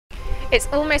It's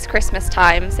almost Christmas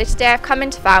time, so today I've come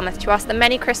into Falmouth to ask the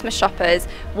many Christmas shoppers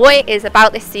what it is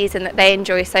about this season that they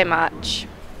enjoy so much.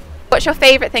 What's your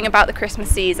favourite thing about the Christmas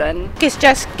season? It's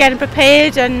just getting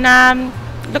prepared and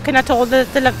looking at all the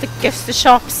lovely gifts, the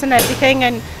shops and everything,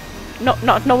 and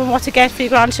not knowing what to get for your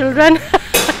grandchildren.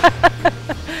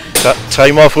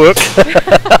 Time off work,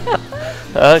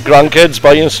 grandkids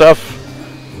buying stuff,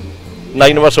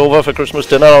 9 of us over for Christmas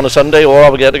dinner on a Sunday, all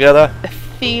have a get together. The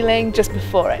feeling just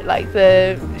before it, like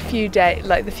the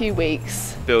few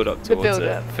weeks. Build up towards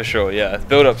it, for sure, yeah.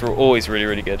 Build ups are always really,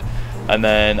 really good. And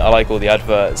then I like all the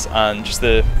adverts and just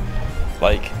the,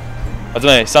 like, I don't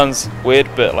know, it sounds weird,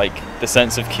 but like the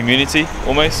sense of community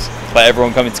almost. Like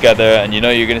everyone coming together and you know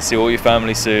you're going to see all your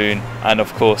family soon, and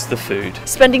of course the food.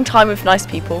 Spending time with nice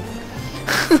people.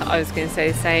 I was going to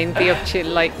say the same. The opportunity,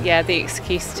 like, yeah, the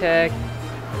excuse to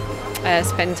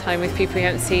spend time with people you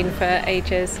haven't seen for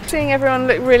ages. Seeing everyone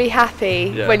look really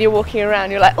happy when you're walking around,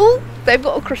 you're like, oh, they've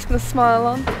got a Christmas smile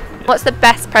on. What's the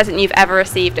best present you've ever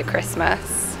received at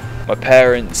Christmas? My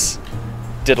parents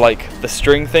did like the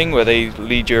string thing where they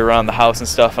lead you around the house and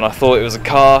stuff, and I thought it was a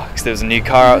car because there was a new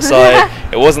car outside.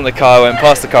 It wasn't the car. I went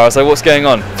past the car, I was like, what's going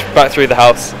on? Back through the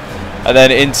house and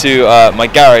then into my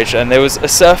garage, and there was a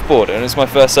surfboard, and it was my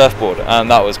first surfboard,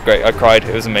 and that was great. I cried,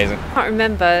 it was amazing. I can't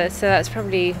remember, so that's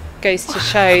probably goes to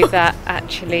show that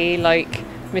actually, like,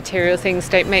 material things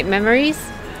don't make memories.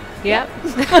 Yeah.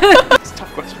 It's a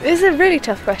tough question. It's a really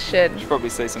tough question. You should probably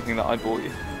say something that I bought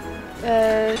you.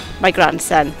 My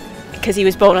grandson, because he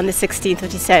was born on the 16th of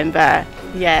December.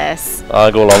 Yes.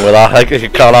 I'll go along with that. You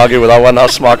can't argue with that one.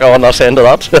 That's smacker on that end of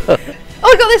that.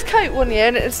 Oh, I got this coat one year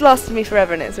and it's lasted me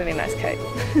forever, and it's a really nice coat.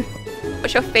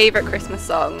 What's your favourite Christmas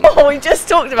song? Oh, we just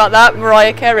talked about that.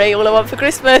 Mariah Carey, All I Want for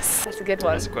Christmas. That's a good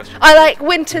one. That's a question. I like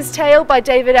Winter's Tale by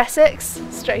David Essex.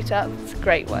 Straight up, it's a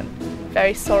great one.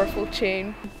 Very sorrowful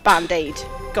tune. Band-Aid.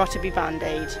 Got to be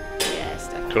Band-Aid. Yes,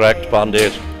 definitely. Correct,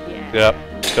 Band-Aid. Yeah.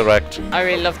 Yeah, correct. I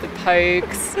really love the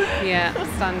Pogues. Yeah,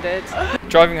 standard.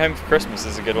 Driving home for Christmas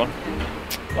is a good one.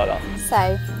 Like that.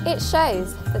 So, it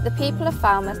shows that the people of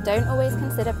Falmouth don't always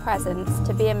consider presents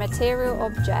to be a material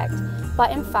object,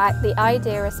 but in fact the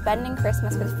idea of spending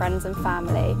Christmas with friends and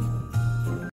family